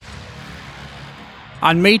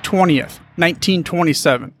On May 20th,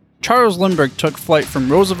 1927, Charles Lindbergh took flight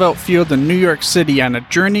from Roosevelt Field in New York City on a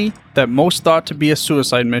journey that most thought to be a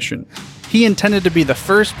suicide mission. He intended to be the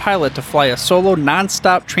first pilot to fly a solo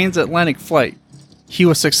non-stop transatlantic flight. He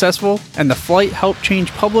was successful, and the flight helped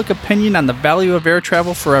change public opinion on the value of air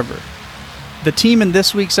travel forever. The team in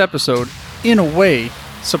this week's episode, in a way,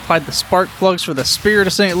 supplied the spark plugs for the spirit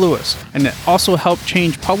of St. Louis, and it also helped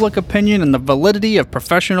change public opinion on the validity of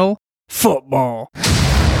professional football.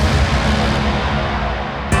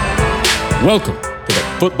 Welcome to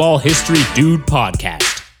the Football History Dude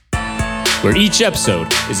podcast, where each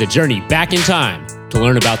episode is a journey back in time to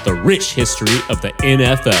learn about the rich history of the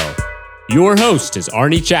NFL. Your host is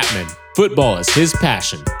Arnie Chapman. Football is his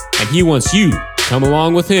passion, and he wants you to come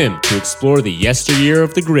along with him to explore the yesteryear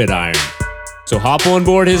of the gridiron. So hop on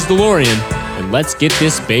board his DeLorean and let's get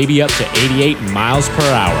this baby up to 88 miles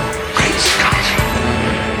per hour. Great Scott!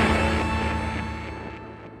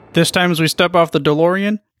 This time as we step off the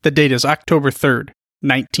DeLorean, the date is October 3rd,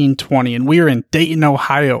 1920, and we are in Dayton,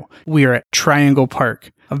 Ohio. We are at Triangle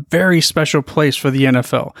Park, a very special place for the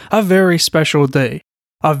NFL, a very special day,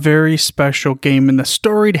 a very special game in the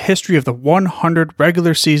storied history of the 100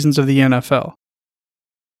 regular seasons of the NFL.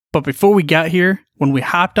 But before we got here, when we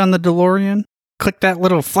hopped on the DeLorean, clicked that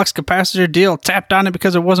little flex capacitor deal, tapped on it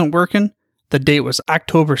because it wasn't working, the date was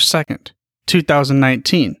October 2nd,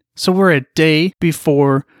 2019. So we're a day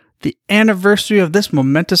before the anniversary of this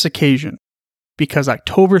momentous occasion, because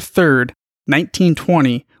October 3rd,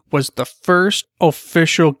 1920 was the first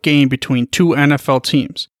official game between two NFL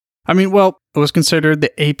teams. I mean, well, it was considered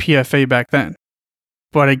the APFA back then.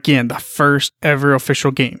 But again, the first ever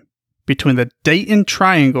official game between the Dayton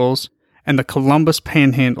Triangles and the Columbus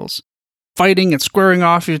Panhandles, fighting and squaring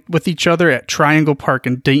off with each other at Triangle Park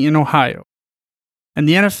in Dayton, Ohio. And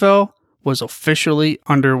the NFL was officially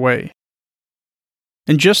underway.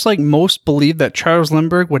 And just like most believed that Charles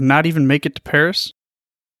Lindbergh would not even make it to Paris,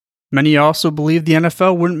 many also believed the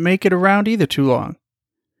NFL wouldn't make it around either too long.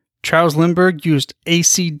 Charles Lindbergh used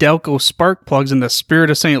AC Delco spark plugs in the spirit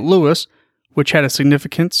of St. Louis, which had a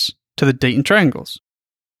significance to the Dayton Triangles.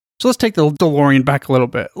 So let's take the DeLorean back a little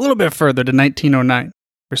bit further to 1909.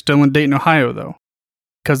 We're still in Dayton, Ohio though,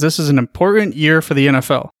 because this is an important year for the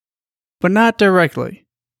NFL, but not directly.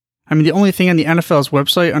 I mean, the only thing on the NFL's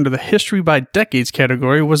website under the History by Decades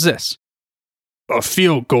category was this: a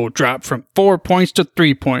field goal drop from 4 points to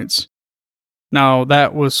 3 points. Now,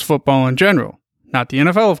 that was football in general, not the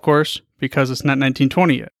NFL, of course, because it's not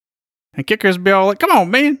 1920 yet. And kickers be all like, come on,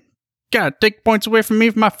 man, gotta take points away from me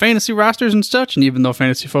for my fantasy rosters and such. And even though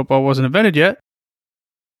fantasy football wasn't invented yet,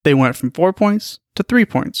 they went from 4 points to 3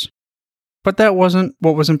 points. But that wasn't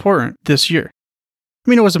what was important this year. I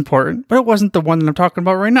mean, it was important, but it wasn't the one that I'm talking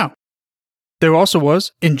about right now. There also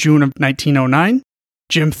was, in June of 1909,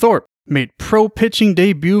 Jim Thorpe made pro pitching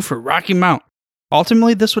debut for Rocky Mount.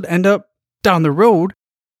 Ultimately, this would end up down the road,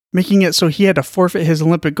 making it so he had to forfeit his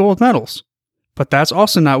Olympic gold medals. But that's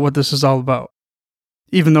also not what this is all about.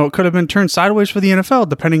 Even though it could have been turned sideways for the NFL,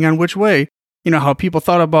 depending on which way, you know how people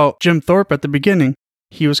thought about Jim Thorpe at the beginning.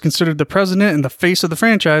 He was considered the president and the face of the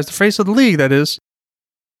franchise, the face of the league, that is.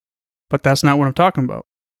 But that's not what I'm talking about.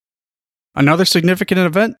 Another significant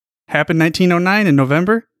event happened in 1909 in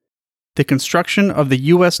November. The construction of the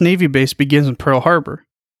U.S. Navy base begins in Pearl Harbor.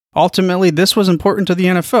 Ultimately, this was important to the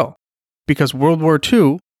NFL because World War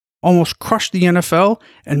II almost crushed the NFL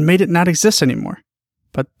and made it not exist anymore.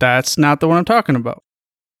 But that's not the one I'm talking about.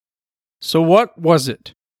 So what was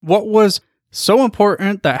it? What was so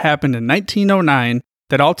important that happened in 1909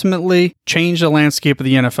 that ultimately changed the landscape of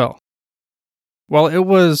the NFL? Well, it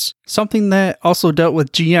was something that also dealt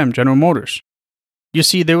with GM, General Motors. You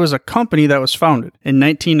see, there was a company that was founded in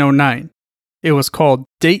 1909. It was called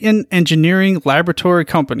Dayton Engineering Laboratory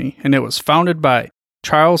Company, and it was founded by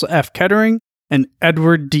Charles F. Kettering and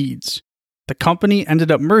Edward Deeds. The company ended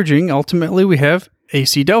up merging. Ultimately, we have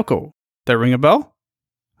AC Delco. That ring a bell?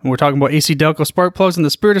 And we're talking about AC Delco spark plugs in the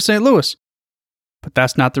spirit of St. Louis. But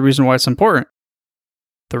that's not the reason why it's important.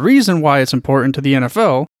 The reason why it's important to the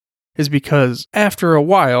NFL is because after a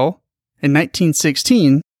while, in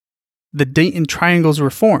 1916, the Dayton Triangles were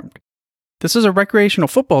formed. This is a recreational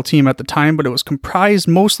football team at the time, but it was comprised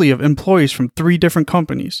mostly of employees from 3 different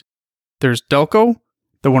companies. There's Delco,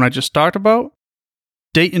 the one I just talked about,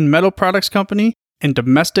 Dayton Metal Products Company, and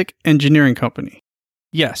Domestic Engineering Company.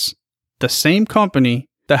 Yes, the same company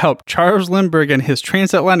that helped Charles Lindbergh and his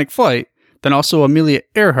transatlantic flight, then also Amelia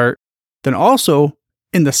Earhart, then also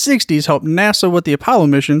in the 60s helped NASA with the Apollo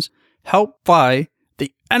missions, helped fly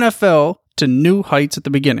the NFL to new heights at the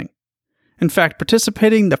beginning. In fact,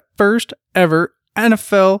 participating in the first ever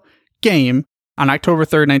NFL game on October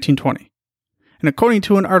 3rd, 1920. And according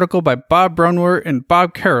to an article by Bob Brunwer and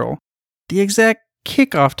Bob Carroll, the exact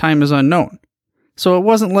kickoff time is unknown. So it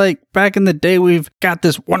wasn't like back in the day we've got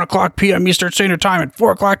this 1 o'clock p.m. Eastern Standard Time and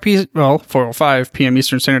 4 o'clock 4:05 p.m.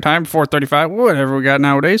 Eastern Standard Time, 4:35, whatever we got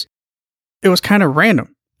nowadays. It was kind of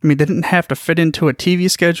random. I mean, they didn't have to fit into a TV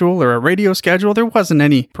schedule or a radio schedule. There wasn't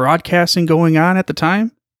any broadcasting going on at the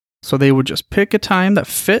time. So they would just pick a time that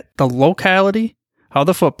fit the locality of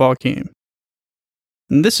the football game.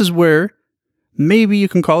 And this is where maybe you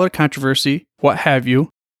can call it a controversy, what have you.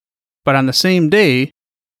 But on the same day,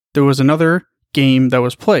 there was another game that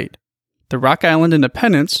was played. The Rock Island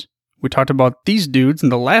Independents, we talked about these dudes in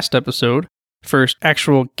the last episode. First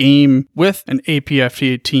actual game with an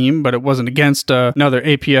APFA team, but it wasn't against another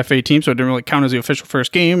APFA team, so it didn't really count as the official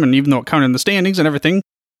first game, and even though it counted in the standings and everything.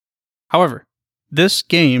 However, this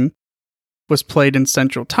game was played in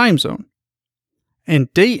Central Time Zone,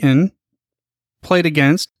 and Dayton played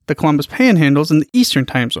against the Columbus Panhandles in the Eastern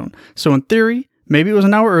Time Zone. So in theory, maybe it was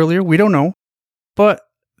an hour earlier, we don't know, but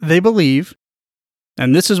they believe,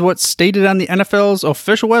 and this is what's stated on the NFL's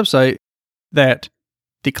official website, that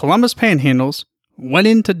the Columbus Panhandles went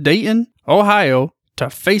into Dayton, Ohio to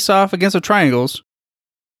face off against the Triangles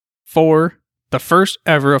for the first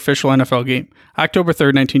ever official NFL game, October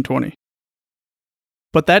 3rd, 1920.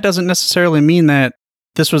 But that doesn't necessarily mean that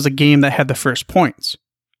this was a game that had the first points,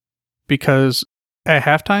 because at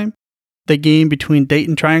halftime, the game between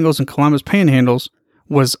Dayton Triangles and Columbus Panhandles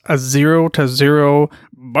was a 0-0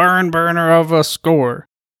 barn burner of a score.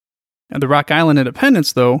 And the Rock Island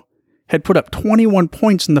Independents, though, had put up 21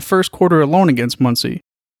 points in the first quarter alone against Muncie.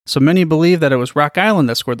 So many believe that it was Rock Island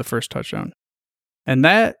that scored the first touchdown. And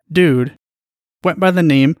that dude went by the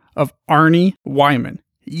name of Arnie Wyman.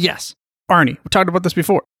 Yes, Arnie. We talked about this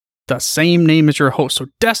before. The same name as your host. So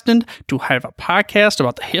destined to have a podcast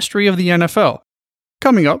about the history of the NFL.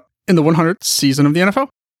 Coming up in the 100th season of the NFL.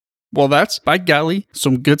 Well, that's, by golly,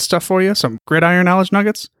 some good stuff for you. Some gridiron knowledge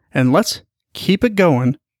nuggets. And let's keep it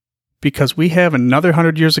going, because we have another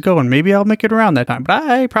 100 years ago, and maybe I'll make it around that time, but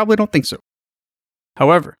I probably don't think so.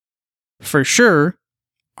 However, for sure,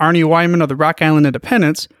 Arnie Wyman of the Rock Island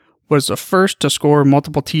Independents was the first to score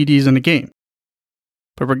multiple TDs in a game.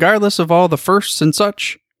 But regardless of all the firsts and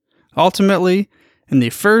such, ultimately, in the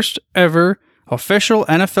first ever official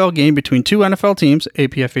NFL game between two NFL teams,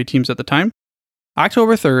 APFA teams at the time,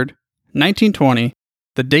 October 3rd, 1920,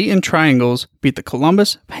 the Dayton Triangles beat the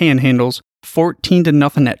Columbus Panhandles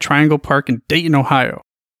 14-0 at Triangle Park in Dayton, Ohio.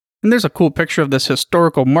 And there's a cool picture of this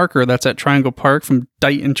historical marker that's at Triangle Park from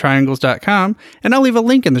DaytonTriangles.com, and I'll leave a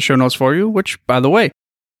link in the show notes for you, which, by the way,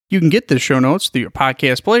 you can get the show notes through your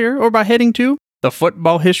podcast player or by heading to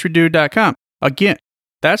thefootballhistorydude.com. Again,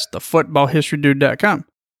 that's thefootballhistorydude.com.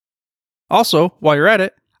 Also, while you're at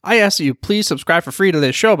it, I ask that you please subscribe for free to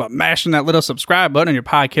this show by mashing that little subscribe button on your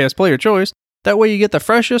podcast player choice. That way you get the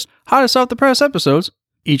freshest, hottest off the press episodes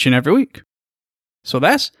each and every week. So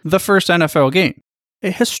that's the first NFL game.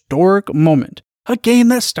 A historic moment. A game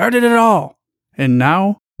that started it all. And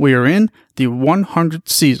now we are in the 100th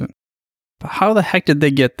season. But how the heck did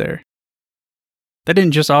they get there? They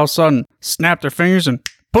didn't just all of a sudden snap their fingers and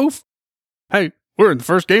poof. Hey, we're in the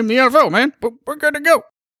first game of the NFL, man. We're good to go.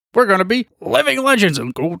 We're going to be living legends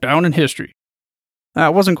and go down in history.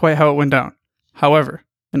 That wasn't quite how it went down. However,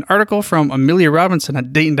 an article from Amelia Robinson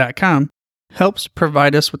at Dayton.com helps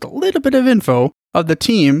provide us with a little bit of info of the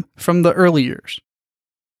team from the early years.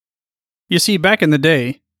 You see, back in the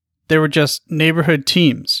day, there were just neighborhood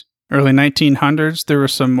teams. Early 1900s, there were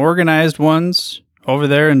some organized ones over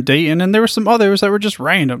there in Dayton, and there were some others that were just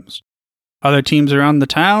randoms. Other teams around the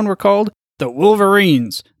town were called the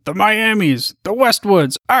Wolverines, the Miamis, the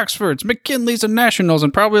Westwoods, Oxfords, McKinleys, and Nationals,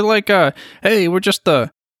 and probably like, hey, we're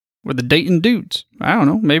the Dayton dudes. I don't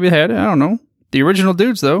know, maybe they had it, I don't know. The original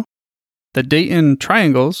dudes, though, the Dayton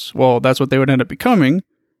Triangles, well, that's what they would end up becoming,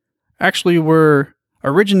 actually were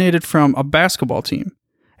originated from a basketball team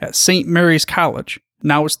at St. Mary's College.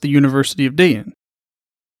 Now it's the University of Dayton.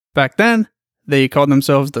 Back then, they called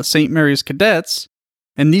themselves the St. Mary's Cadets,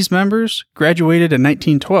 and these members graduated in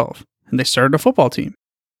 1912, and they started a football team.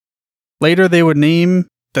 Later, they would name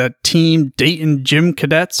the team Dayton Gym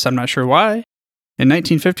Cadets. I'm not sure why. In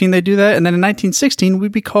 1915, they do that, and then in 1916,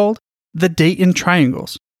 we'd be called the Dayton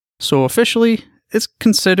Triangles. So officially, it's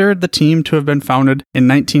considered the team to have been founded in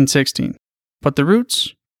 1916. But the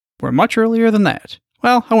roots were much earlier than that.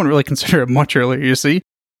 Well, I wouldn't really consider it much earlier, you see,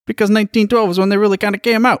 because 1912 is when they really kind of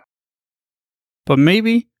came out. But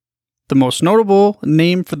maybe the most notable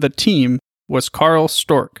name for the team was Carl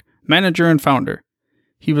Stork, manager and founder.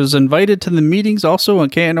 He was invited to the meetings also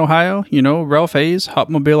in Canton, Ohio. You know, Ralph Hayes,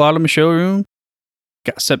 Hupmobile Auto Showroom.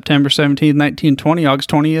 Got September 17th, 1920, August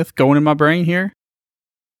 20th going in my brain here.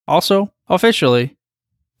 Also, officially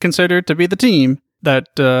considered to be the team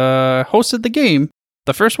that hosted the game,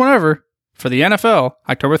 the first one ever, for the NFL,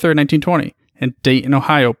 October 3rd, 1920, in Dayton,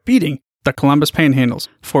 Ohio, beating the Columbus Panhandles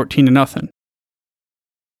 14-0.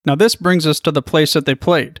 Now this brings us to the place that they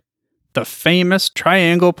played, the famous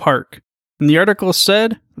Triangle Park. And the article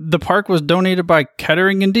said the park was donated by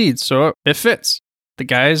Kettering and Deeds, so it fits. The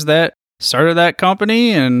guys that started that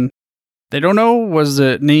company, and they don't know, was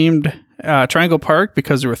it named Triangle Park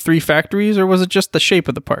because there were 3 factories, or was it just the shape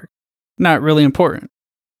of the park? Not really important.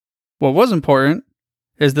 What was important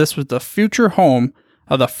is this was the future home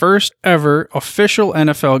of the first ever official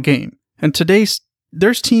NFL game. And today,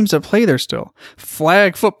 there's teams that play there still.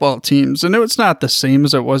 Flag football teams, and it's not the same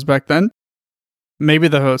as it was back then. Maybe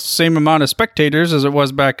the same amount of spectators as it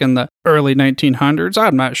was back in the early 1900s,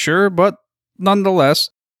 I'm not sure, but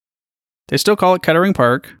nonetheless, they still call it Kettering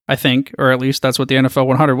Park, I think, or at least that's what the NFL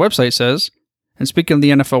 100 website says. And speaking of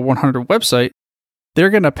the NFL 100 website,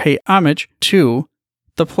 they're going to pay homage to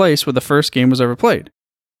the place where the first game was ever played.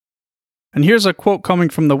 And here's a quote coming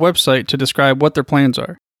from the website to describe what their plans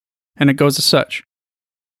are. And it goes as such.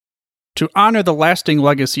 To honor the lasting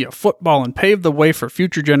legacy of football and pave the way for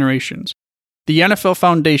future generations, the NFL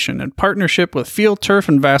Foundation, in partnership with Field Turf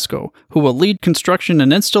and Vasco, who will lead construction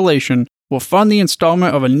and installation, will fund the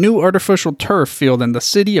installment of a new artificial turf field in the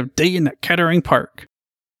city of Dayton at Kettering Park.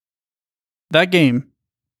 That game,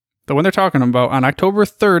 the one they're talking about, on October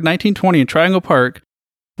 3rd, 1920 in Triangle Park,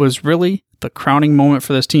 was really the crowning moment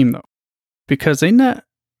for this team, though. Because let's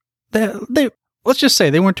just say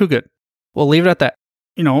they weren't too good. We'll leave it at that.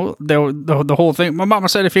 You know, the whole thing. My mama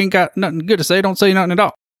said if you ain't got nothing good to say, don't say nothing at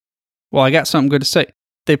all. Well, I got something good to say.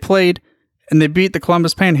 They played and they beat the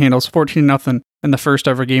Columbus Panhandles 14-0 in the first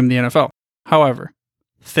ever game in the NFL. However,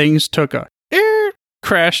 things took a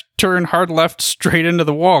crash, turn, hard left, straight into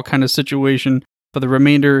the wall kind of situation for the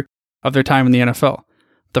remainder of their time in the NFL.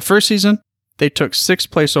 The first season, they took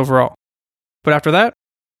 6th place overall. But after that,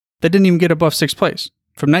 they didn't even get above 6th place.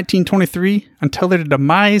 From 1923 until their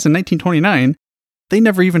demise in 1929, they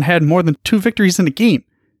never even had more than 2 victories in a game.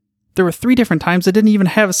 There were 3 different times they didn't even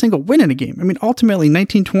have a single win in a game. I mean, ultimately,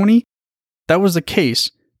 1920, that was the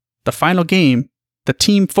case. The final game, the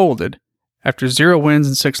team folded after 0 wins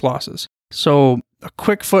and 6 losses. So, a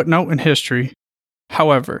quick footnote in history.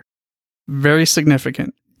 However, very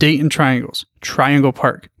significant. Dayton Triangles, Triangle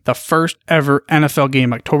Park, the first ever NFL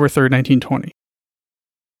game, October 3rd, 1920.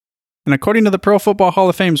 And according to the Pro Football Hall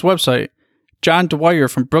of Fame's website, John Dwyer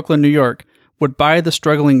from Brooklyn, New York, would buy the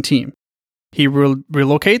struggling team. He would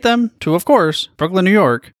relocate them to, of course, Brooklyn, New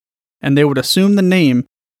York, and they would assume the name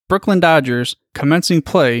Brooklyn Dodgers, commencing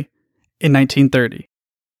play in 1930.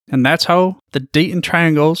 And that's how the Dayton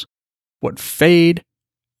Triangles would fade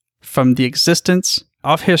from the existence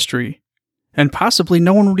of history, and possibly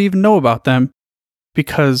no one would even know about them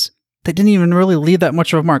because they didn't even really leave that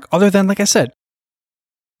much of a mark, other than, like I said,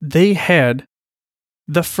 they had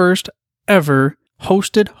the first ever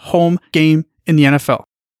hosted home game in the NFL.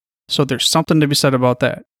 So there's something to be said about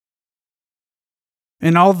that.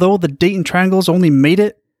 And although the Dayton Triangles only made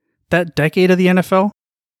it that decade of the NFL,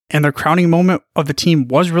 and their crowning moment of the team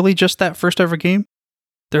was really just that first ever game,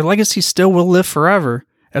 their legacy still will live forever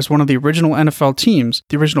as one of the original NFL teams,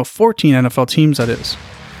 the original 14 NFL teams, that is.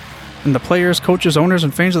 And the players, coaches, owners,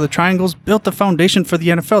 and fans of the Triangles built the foundation for the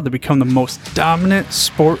NFL to become the most dominant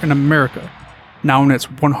sport in America, now in its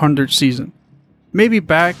 100th season. Maybe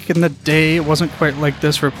back in the day it wasn't quite like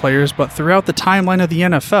this for players, but throughout the timeline of the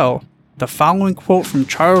NFL, the following quote from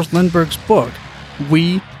Charles Lindbergh's book,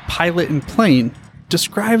 We, Pilot and Plane,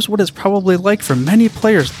 describes what it's probably like for many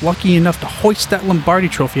players lucky enough to hoist that Lombardi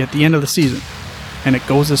trophy at the end of the season. And it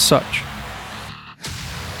goes as such.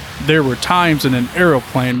 There were times in an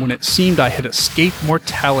aeroplane when it seemed I had escaped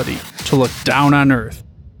mortality to look down on Earth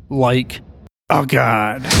like a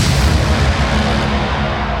god.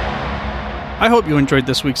 I hope you enjoyed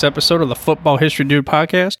this week's episode of the Football History Dude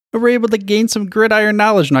podcast, and were able to gain some gridiron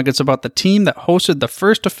knowledge nuggets about the team that hosted the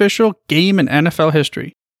first official game in NFL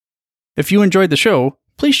history. If you enjoyed the show,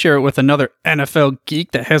 please share it with another NFL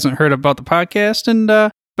geek that hasn't heard about the podcast, and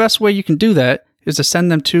the best way you can do that is to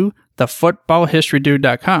send them to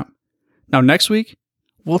thefootballhistorydude.com. Now next week,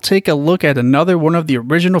 we'll take a look at another one of the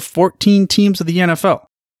original 14 teams of the NFL.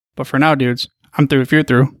 But for now, dudes, I'm through if you're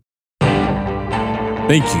through.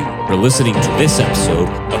 Thank you for listening to this episode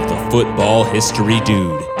of the Football History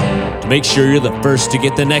Dude. To make sure you're the first to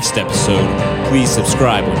get the next episode, please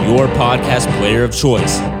subscribe on your podcast player of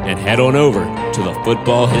choice and head on over to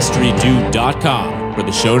thefootballhistorydude.com for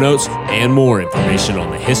the show notes and more information on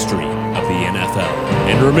the history of the NFL.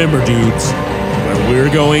 And remember, dudes, where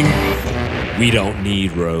we're going, we don't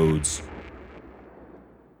need roads.